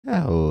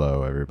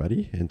Hello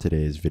everybody. In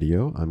today's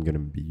video, I'm going to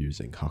be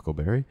using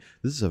Huckleberry.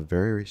 This is a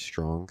very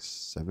strong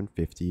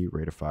 750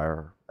 rate of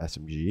fire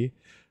SMG.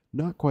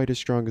 Not quite as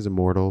strong as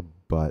Immortal,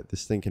 but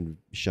this thing can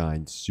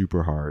shine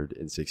super hard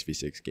in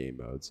 6v6 game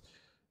modes.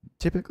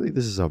 Typically,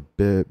 this is a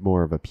bit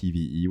more of a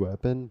PvE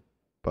weapon,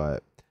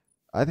 but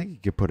I think you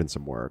could put in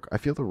some work. I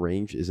feel the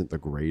range isn't the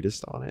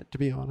greatest on it, to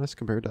be honest,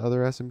 compared to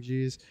other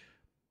SMGs,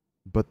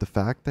 but the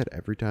fact that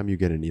every time you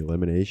get an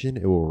elimination,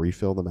 it will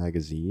refill the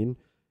magazine,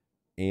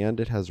 and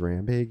it has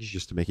Rampage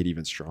just to make it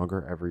even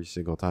stronger every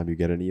single time you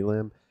get an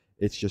elim.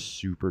 It's just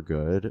super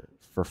good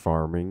for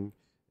farming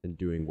and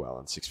doing well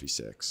in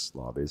 6v6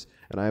 lobbies.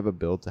 And I have a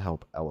build to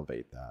help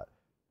elevate that.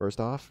 First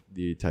off,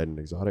 the Titan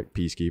Exotic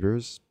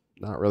PeaceKeepers.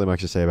 Not really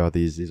much to say about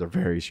these. These are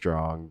very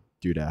strong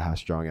due to how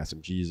strong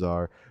SMGs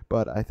are,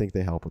 but I think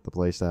they help with the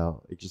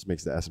playstyle. It just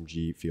makes the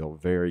SMG feel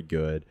very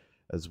good,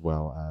 as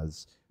well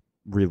as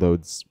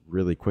reloads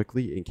really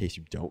quickly in case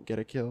you don't get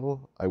a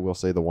kill. I will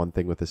say the one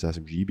thing with this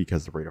SMG,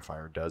 because the rate of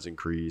fire does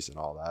increase and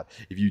all that,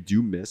 if you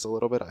do miss a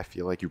little bit, I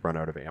feel like you run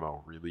out of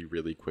ammo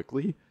really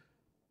quickly.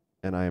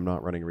 And I am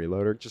not running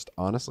reloader, just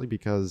honestly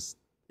because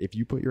if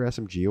you put your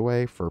SMG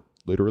away for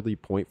literally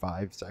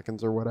 0.5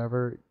 seconds or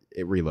whatever,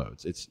 it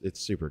reloads.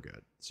 It's super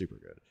good.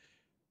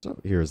 So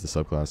here's the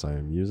subclass I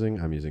am using.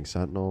 I'm using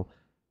Sentinel.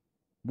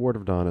 Ward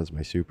of Dawn is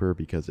my super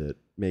because it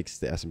makes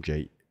the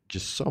SMG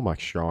just so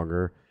much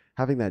stronger.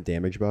 Having that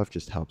damage buff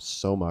just helps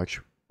so much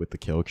with the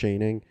kill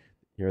chaining.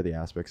 Here are the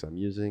aspects I'm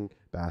using.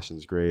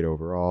 Bastion's great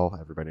overall.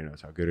 Everybody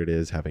knows how good it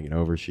is having an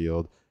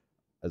overshield.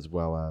 As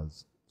well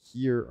as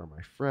here are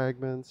my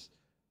fragments.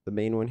 The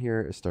main one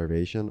here is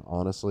Starvation.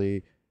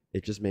 Honestly,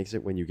 it just makes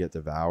it when you get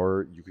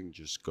Devour, you can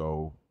just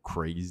go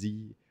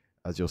crazy,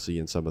 as you'll see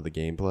in some of the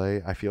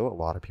gameplay. I feel a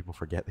lot of people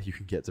forget that you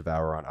can get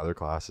Devour on other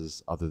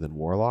classes other than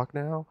Warlock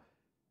now.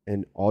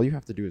 And all you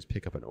have to do is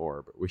pick up an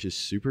orb, which is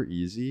super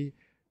easy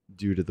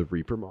due to the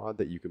Reaper mod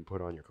that you can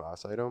put on your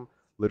class item.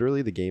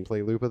 Literally, the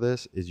gameplay loop of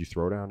this is you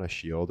throw down a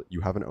shield,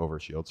 you have an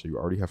overshield, so you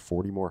already have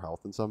 40 more health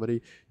than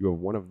somebody. You have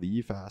one of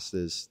the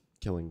fastest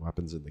killing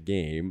weapons in the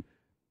game,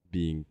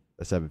 being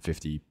a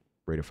 750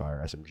 rate of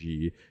fire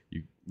SMG.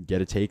 You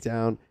get a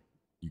takedown,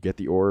 you get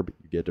the orb,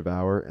 you get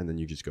Devour, and then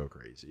you just go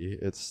crazy.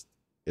 It's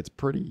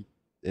pretty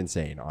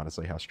insane,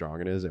 honestly, how strong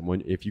it is.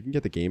 And if you can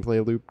get the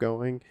gameplay loop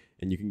going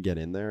and you can get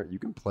in there, you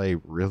can play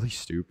really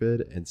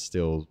stupid and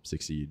still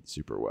succeed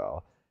super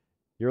well.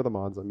 Here are the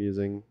mods I'm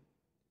using.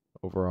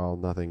 Overall,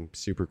 nothing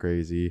super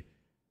crazy.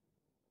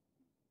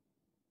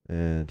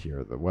 And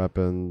here are the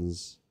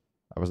weapons.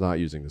 I was not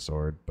using the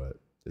sword, but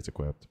it's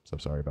equipped, so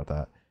sorry about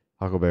that.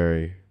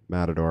 Huckleberry,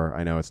 Matador.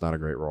 I know it's not a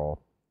great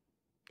roll.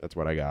 That's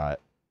what I got.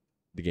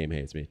 The game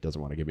hates me,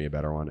 doesn't want to give me a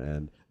better one,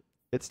 and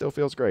it still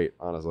feels great,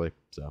 honestly.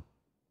 So,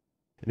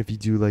 and if you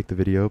do like the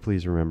video,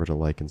 please remember to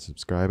like and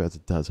subscribe, as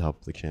it does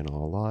help the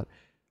channel a lot.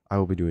 I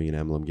will be doing an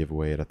emblem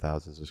giveaway at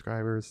 1,000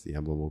 subscribers. The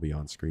emblem will be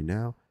on screen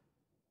now.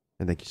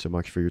 And thank you so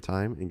much for your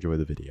time. Enjoy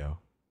the video.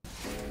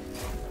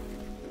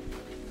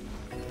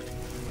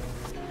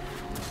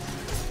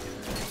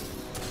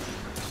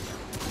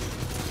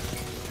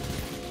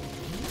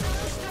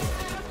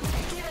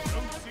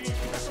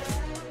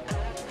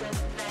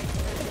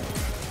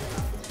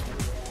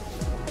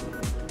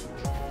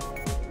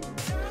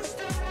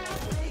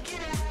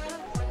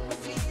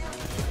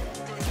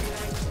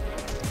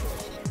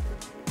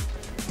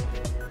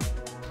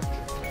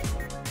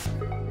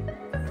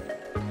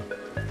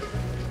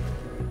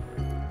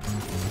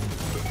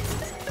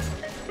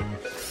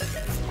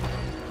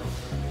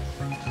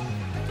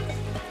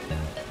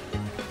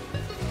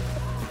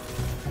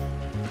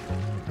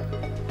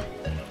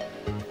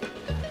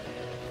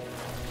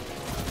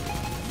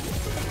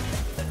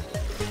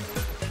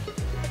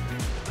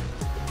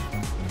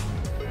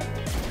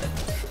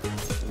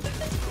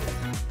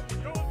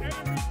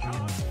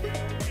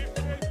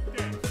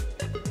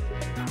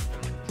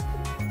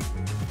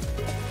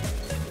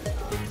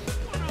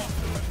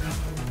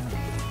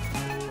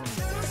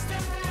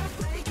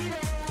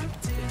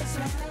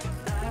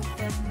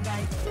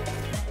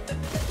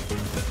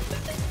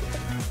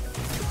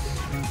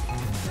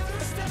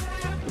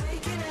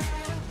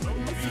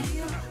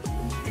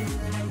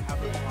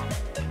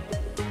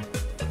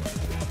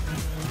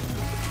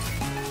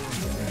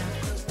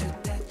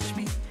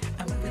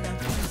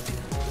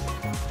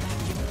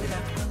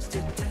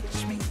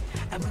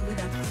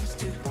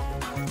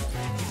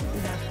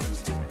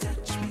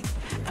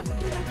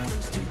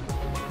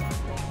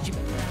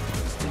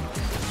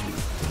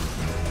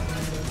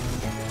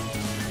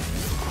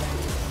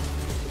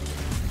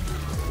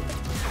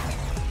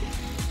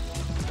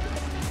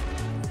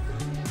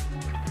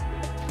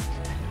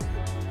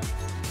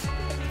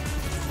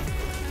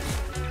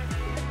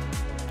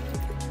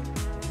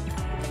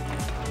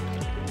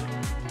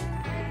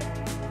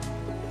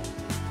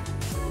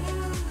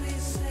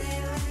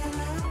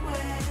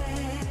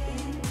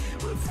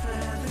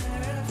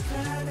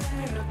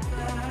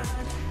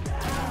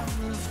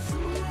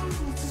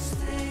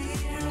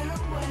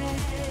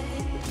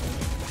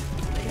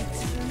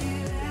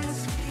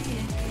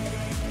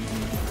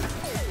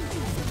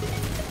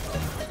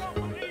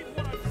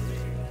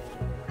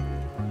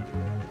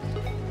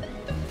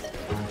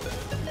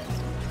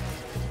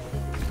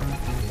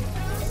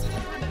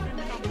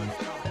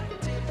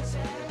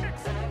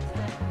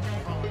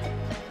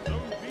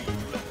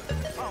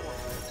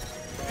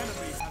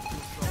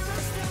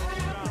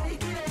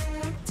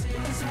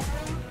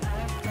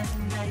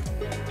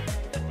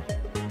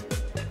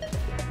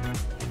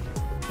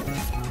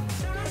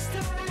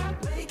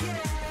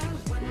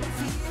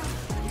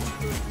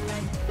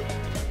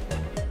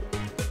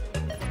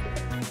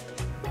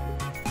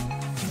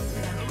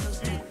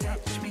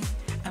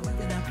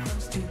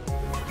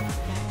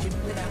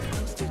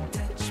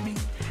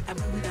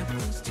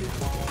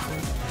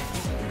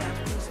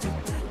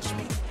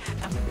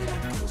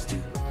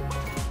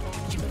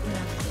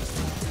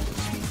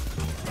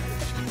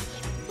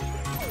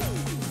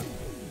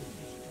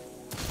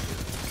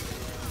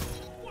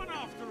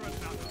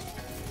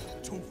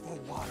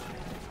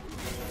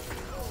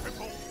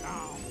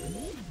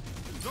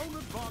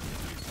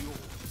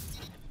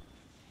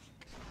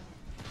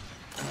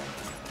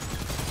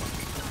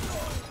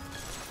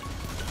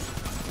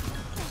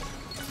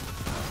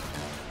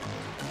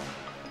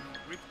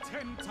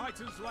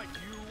 fighters like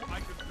you, I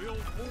could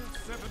build all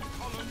 7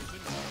 columns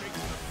and shake the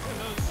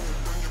pillars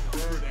to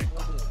their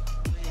core.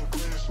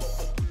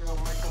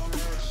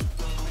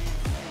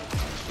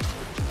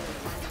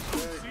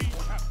 Sea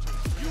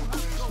captures, you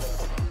have gold.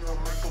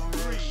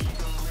 3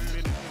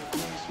 minutes.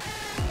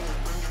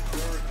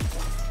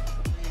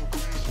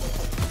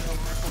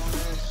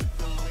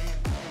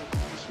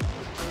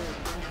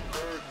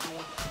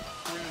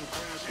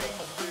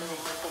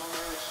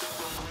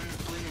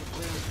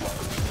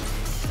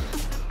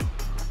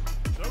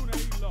 Zone A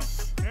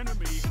lost.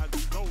 Enemy has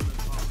zone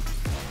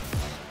advantage.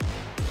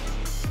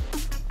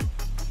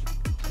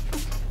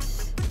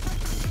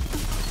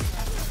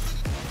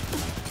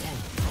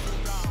 Double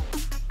down.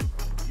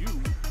 You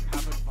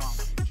have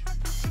advantage.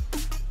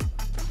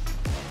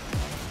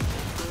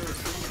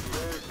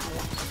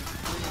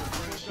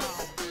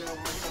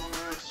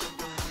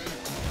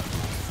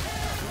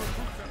 Your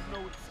recruits have no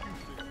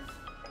excuses.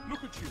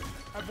 Look at you,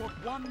 at what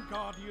one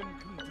Guardian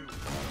can do.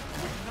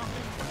 With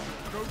nothing but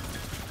your ghost,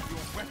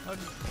 your weapon,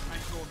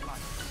 and your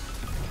life.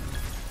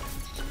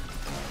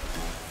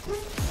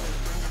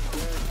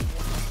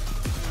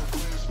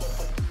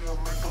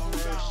 Double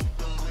down.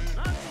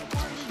 That's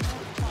one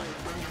more fight.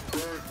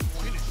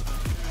 Finish them.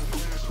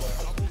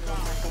 Double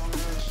down.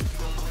 Yes.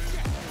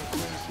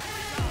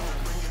 Down.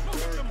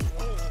 Look at them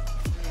all.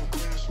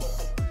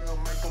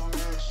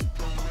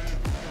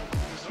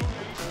 Zone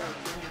A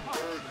captain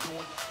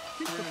Huckleberry.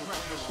 Keep the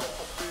pressure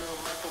on.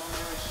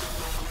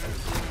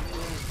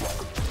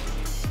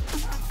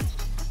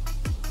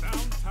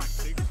 Sound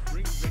tactics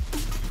bring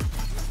victory.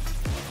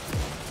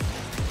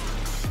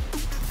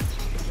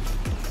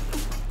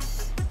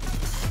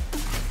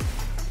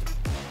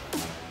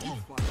 You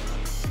fight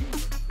like a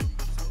demon for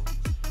these zones.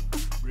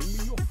 Bring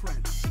me your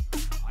friends.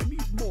 I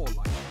need more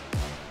like you.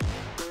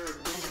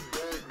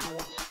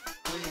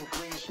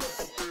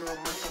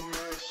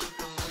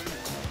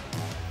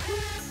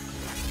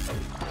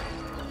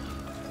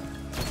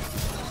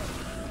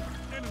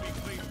 Enemy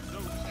claims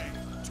Zone A.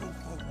 2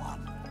 for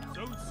 1.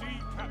 Zone C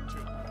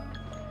captured.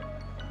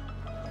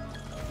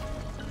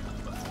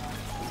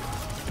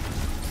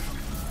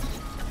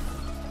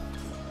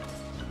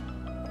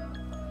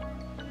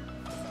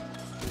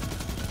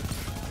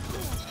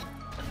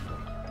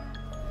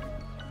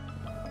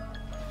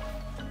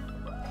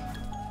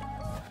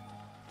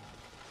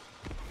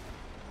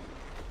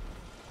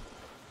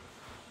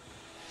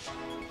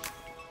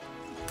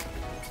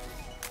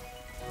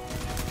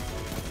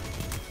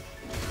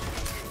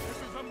 This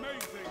is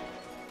amazing.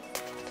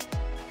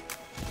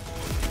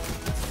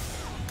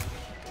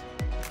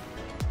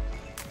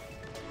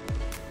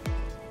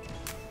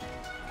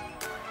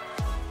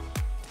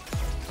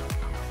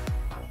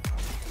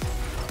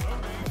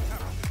 Zone A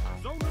captured.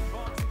 Zone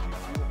advantage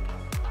is yours.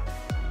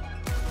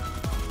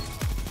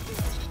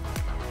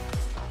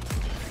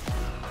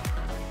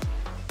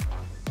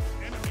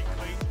 Enemy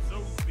claims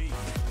Zone B.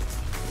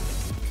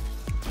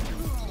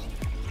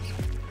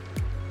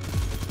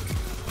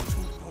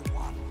 2 for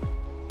 1.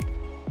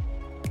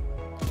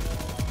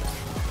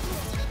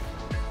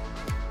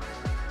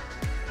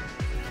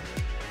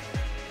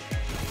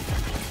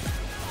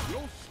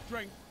 Your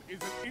strength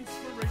is an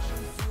inspiration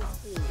to us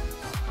all.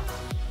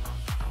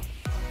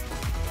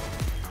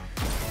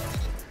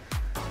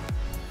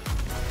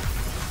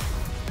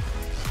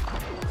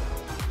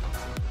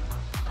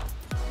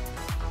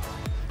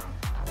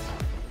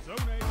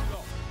 Zone A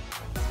lost.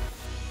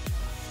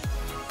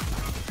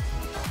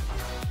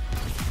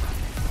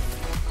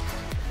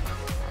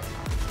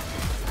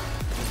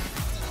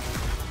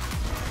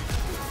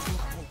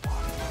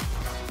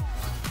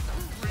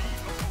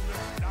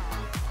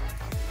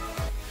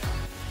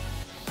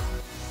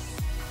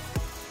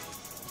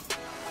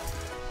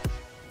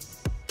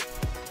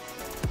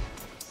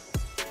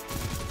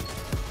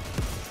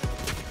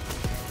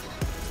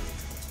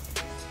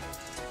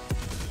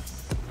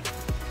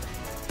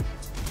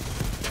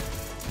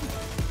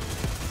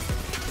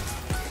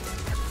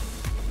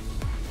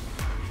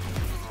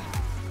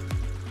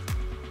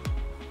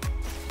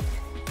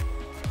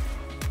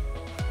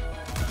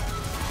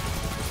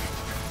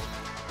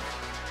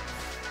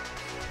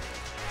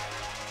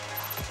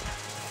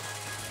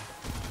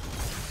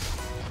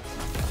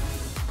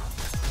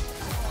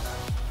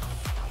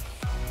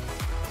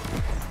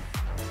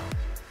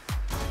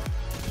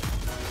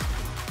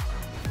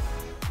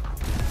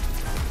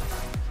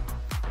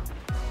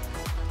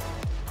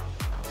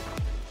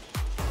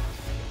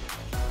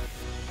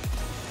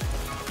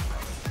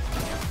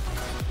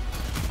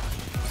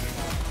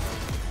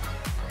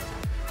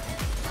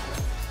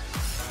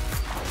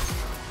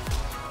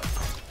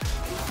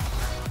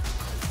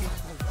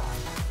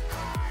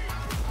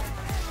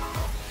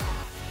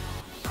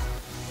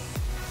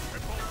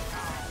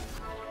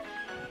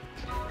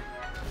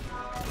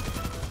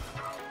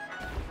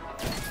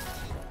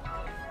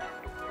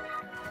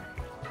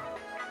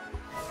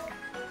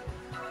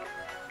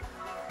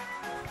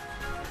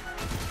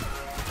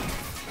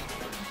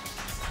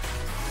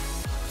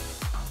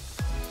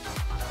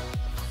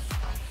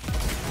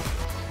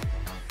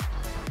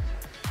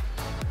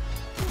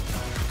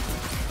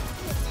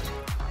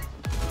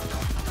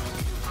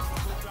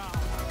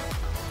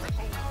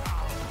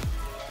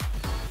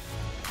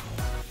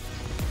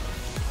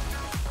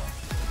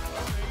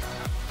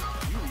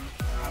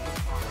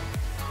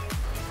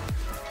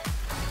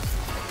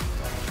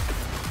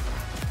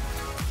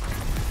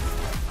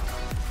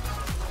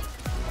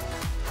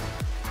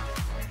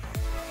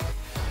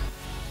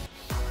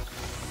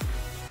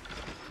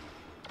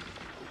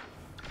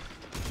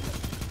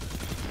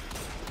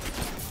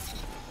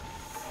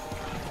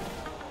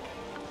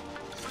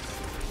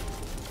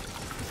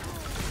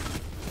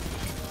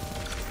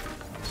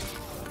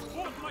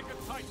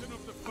 Titan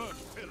of the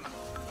first pillar.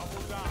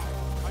 Double down.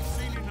 I've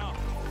seen enough.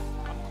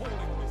 I'm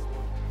calling this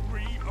one.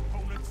 3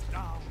 opponents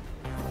down.